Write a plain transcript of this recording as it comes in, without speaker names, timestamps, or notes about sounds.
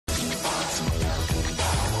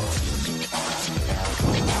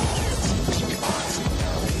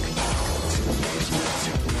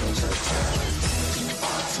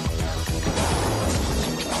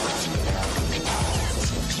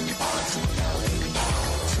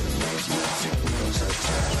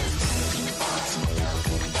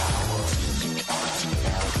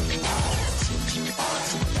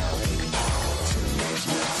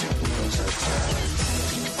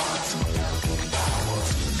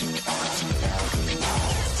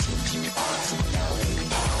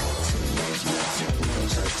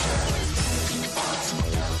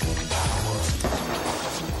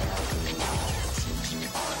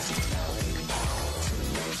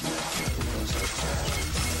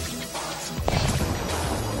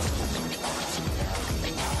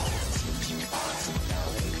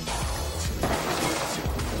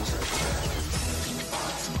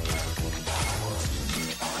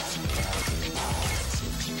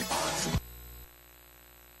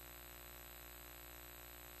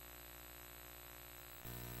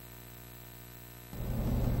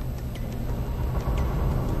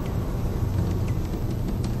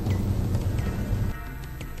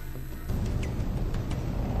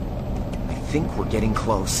think we're getting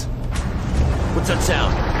close. What's that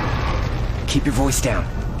sound? Keep your voice down.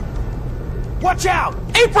 Watch out!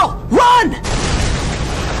 April, run!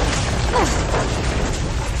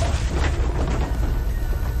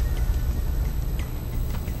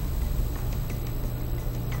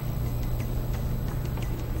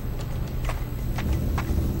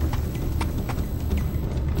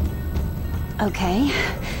 Okay,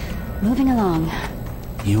 moving along.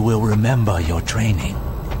 You will remember your training.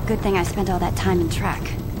 Good thing I spent all that time in track.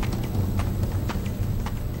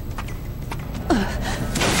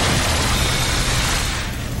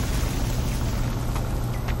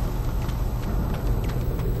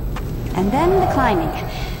 And then the climbing.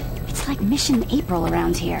 It's like Mission April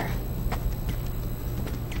around here.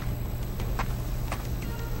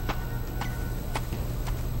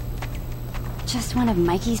 Just one of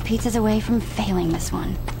Mikey's pizzas away from failing this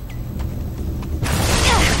one.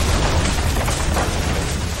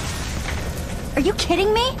 Are you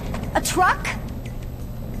kidding me? A truck?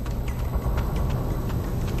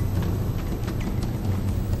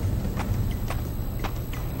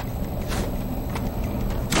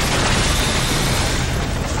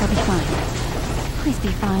 I'll be fine. Please be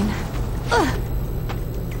fine. Ugh.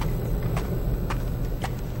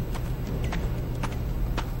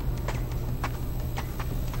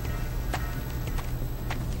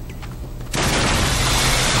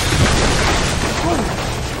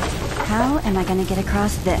 How am I gonna get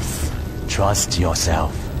across this? Trust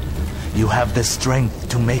yourself. You have the strength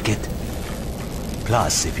to make it.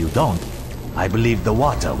 Plus, if you don't, I believe the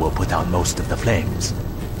water will put out most of the flames.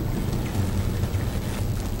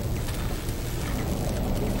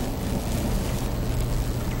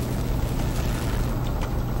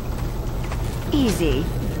 Easy.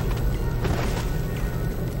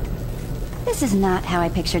 This is not how I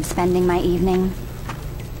pictured spending my evening.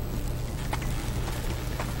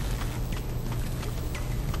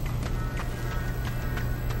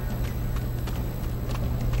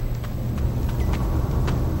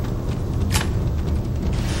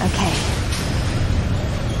 Okay.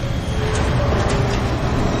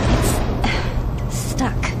 It's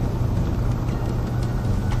stuck.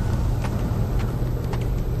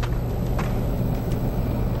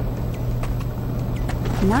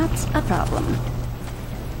 Not a problem.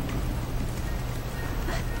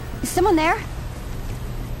 Is someone there?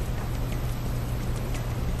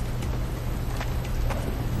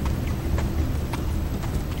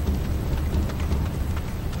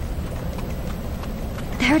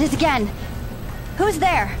 There it is again. Who's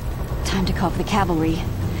there? Time to call for the cavalry.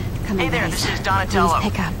 Come on, Hey there, guys. this is Donatello.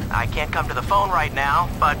 Please pick up. I can't come to the phone right now,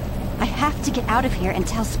 but... I have to get out of here and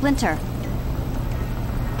tell Splinter.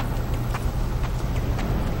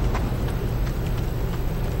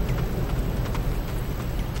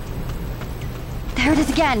 There it is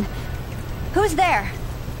again. Who's there?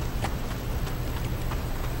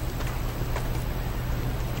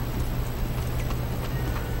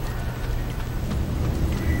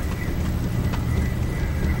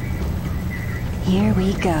 Here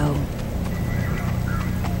we go.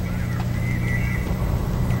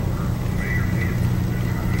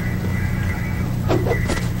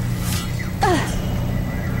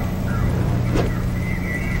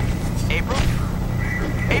 April?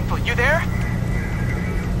 April, you there?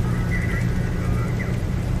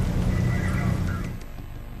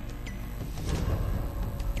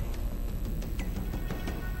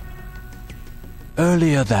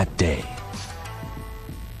 Earlier that day,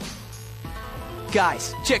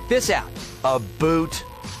 Guys, check this out. A boot.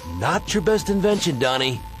 Not your best invention,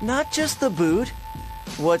 Donnie. Not just the boot.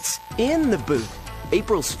 What's in the boot?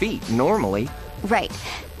 April's feet, normally. Right.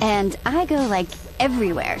 And I go, like,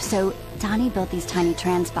 everywhere, so Donnie built these tiny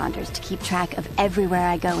transponders to keep track of everywhere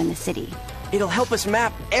I go in the city. It'll help us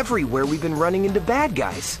map everywhere we've been running into bad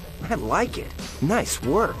guys. I like it. Nice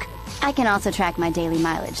work. I can also track my daily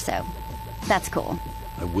mileage, so that's cool.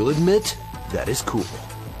 I will admit, that is cool.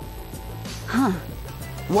 Huh.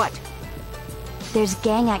 What? There's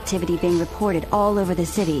gang activity being reported all over the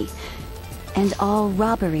city. And all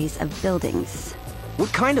robberies of buildings.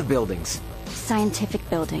 What kind of buildings? Scientific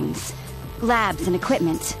buildings. Labs and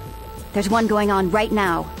equipment. There's one going on right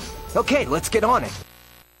now. Okay, let's get on it.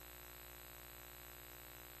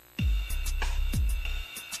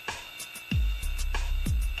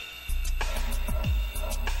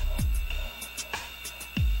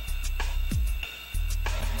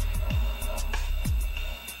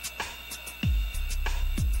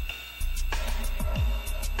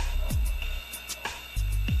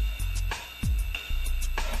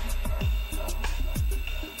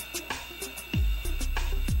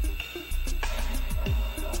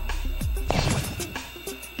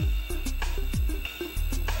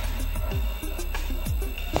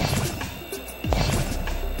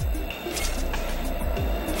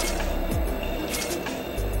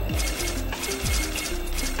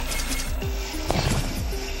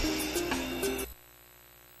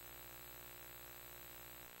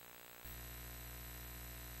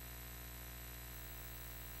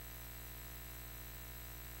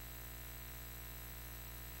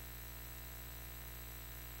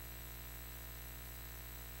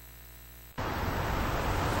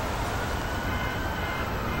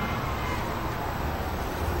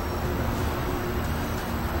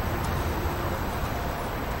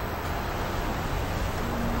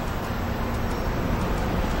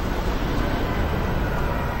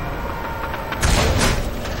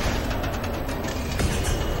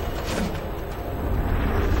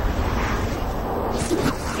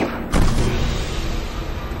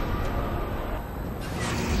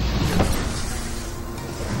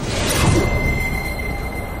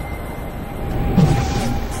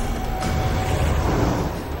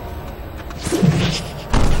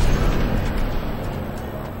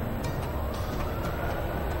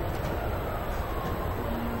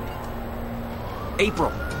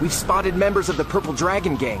 April, we've spotted members of the Purple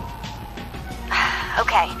Dragon Gang.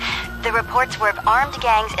 Okay. The reports were of armed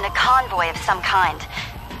gangs in a convoy of some kind.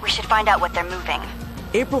 We should find out what they're moving.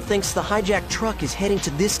 April thinks the hijacked truck is heading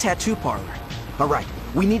to this tattoo parlor. All right,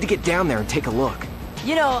 we need to get down there and take a look.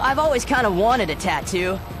 You know, I've always kind of wanted a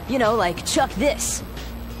tattoo. You know, like Chuck this.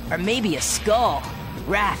 Or maybe a skull.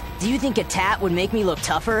 Raph, do you think a tat would make me look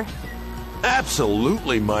tougher?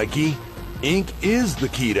 Absolutely, Mikey. Ink is the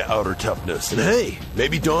key to outer toughness. And hey,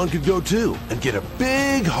 maybe Dawn could go too and get a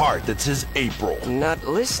big heart that says April. Not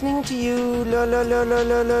listening to you, la la la la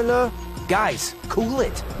la la la. Guys, cool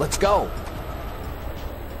it. Let's go.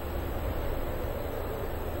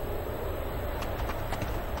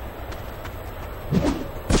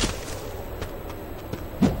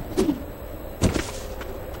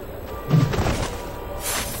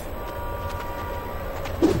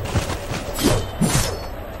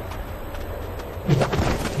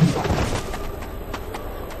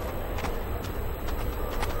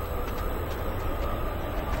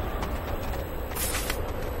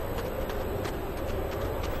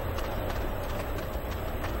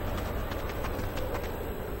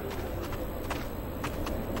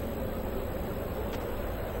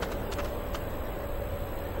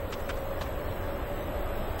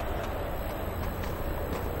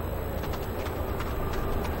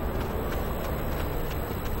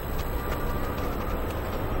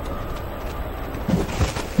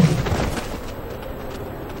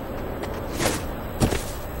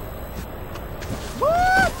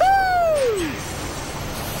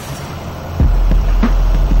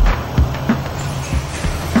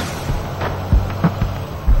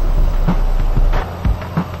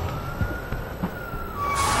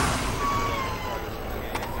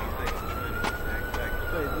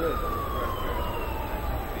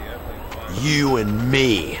 You and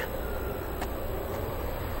me.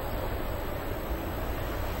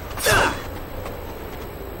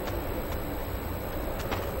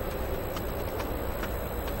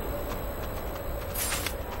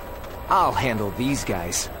 I'll handle these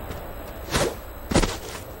guys.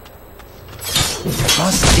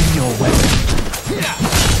 Trust in your weapon.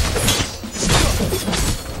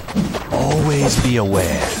 Always be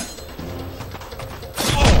aware.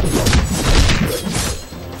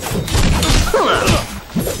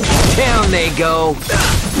 Down they go.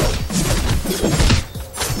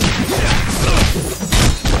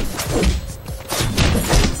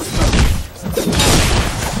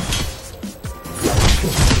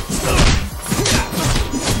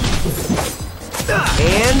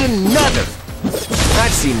 And another.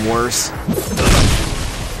 I've seen worse.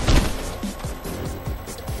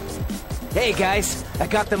 Hey guys, I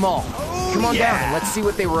got them all. Come on down and let's see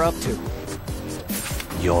what they were up to.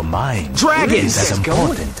 Your mind Dragons! is as Let's go.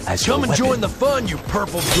 important as your Come and weapon. join the fun, you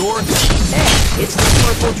purple dork. Hey, it's the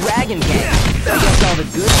Purple Dragon Gang. I guess all the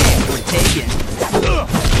good gangs were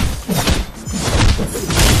taken.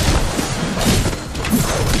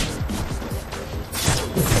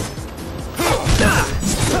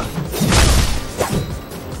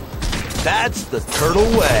 That's the turtle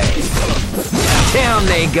way. Down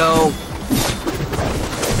they go.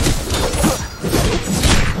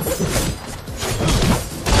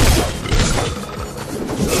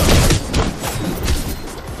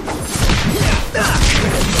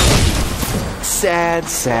 Sad,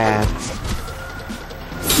 sad.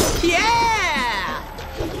 Yeah!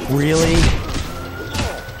 Really?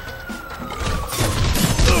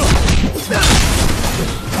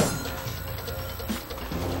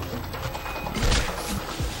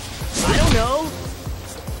 I don't know.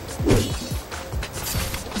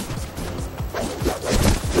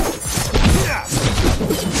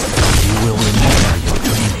 You will remember your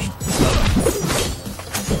training.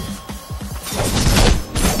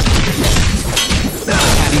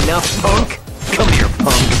 Had enough, punk? Come here,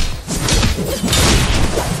 punk.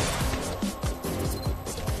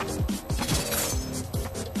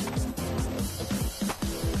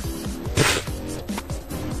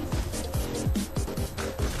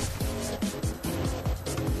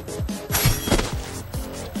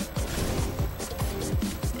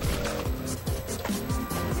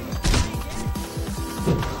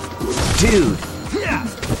 Dude.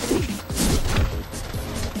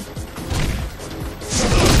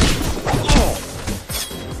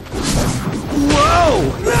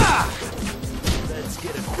 Whoa! Let's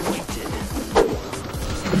get acquainted.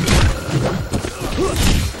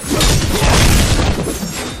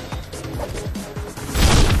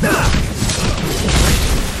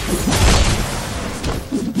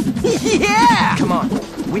 Yeah! Come on.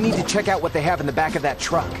 We need to check out what they have in the back of that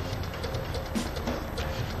truck.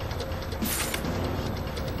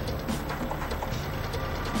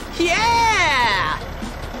 Yeah!